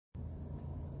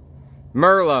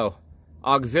Merlo,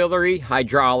 auxiliary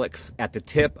hydraulics at the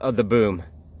tip of the boom.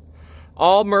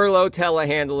 All Merlo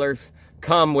telehandlers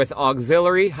come with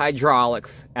auxiliary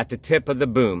hydraulics at the tip of the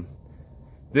boom.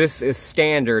 This is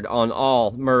standard on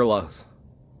all Merlos.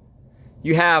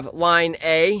 You have line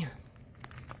A,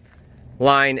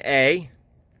 line A,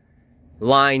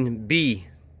 line B.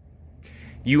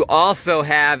 You also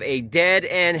have a dead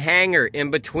end hanger in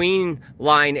between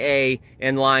line A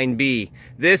and line B.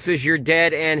 This is your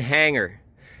dead end hanger.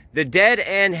 The dead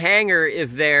end hanger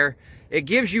is there. It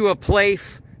gives you a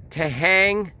place to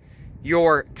hang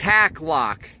your tack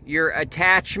lock, your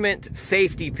attachment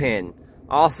safety pin,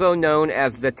 also known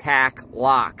as the tack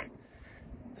lock.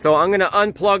 So I'm going to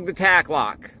unplug the tack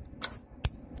lock.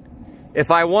 If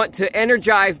I want to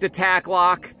energize the tack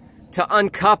lock to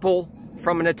uncouple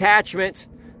from an attachment,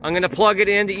 I'm going to plug it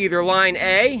into either line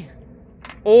A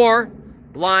or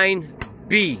line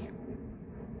B.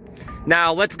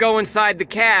 Now let's go inside the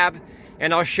cab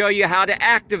and I'll show you how to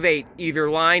activate either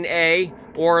line A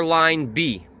or line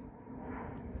B.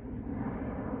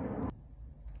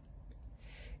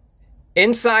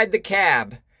 Inside the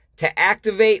cab, to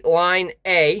activate line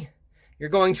A, you're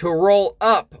going to roll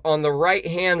up on the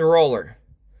right-hand roller.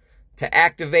 To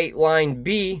activate line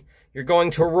B, you're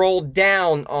going to roll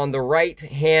down on the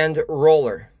right-hand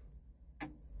roller.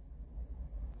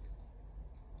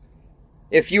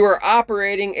 If you are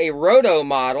operating a roto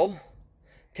model,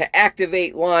 to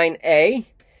activate line A,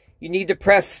 you need to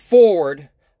press forward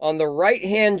on the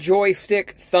right-hand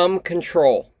joystick thumb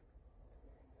control.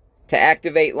 To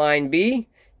activate line B,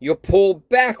 you'll pull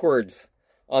backwards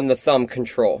on the thumb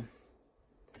control.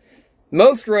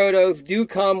 Most rotos do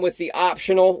come with the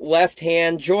optional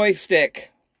left-hand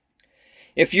joystick.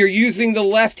 If you're using the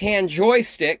left-hand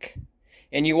joystick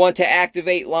and you want to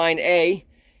activate line A,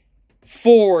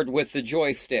 forward with the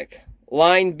joystick.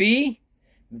 Line B,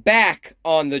 back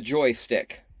on the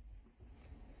joystick.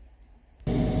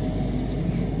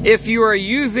 If you are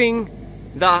using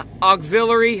the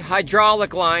auxiliary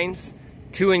hydraulic lines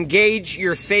to engage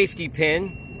your safety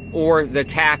pin or the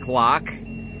tack lock,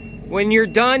 when you're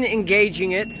done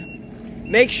engaging it,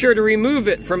 make sure to remove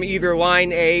it from either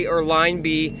line A or line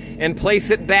B and place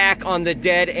it back on the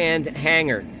dead end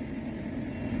hanger.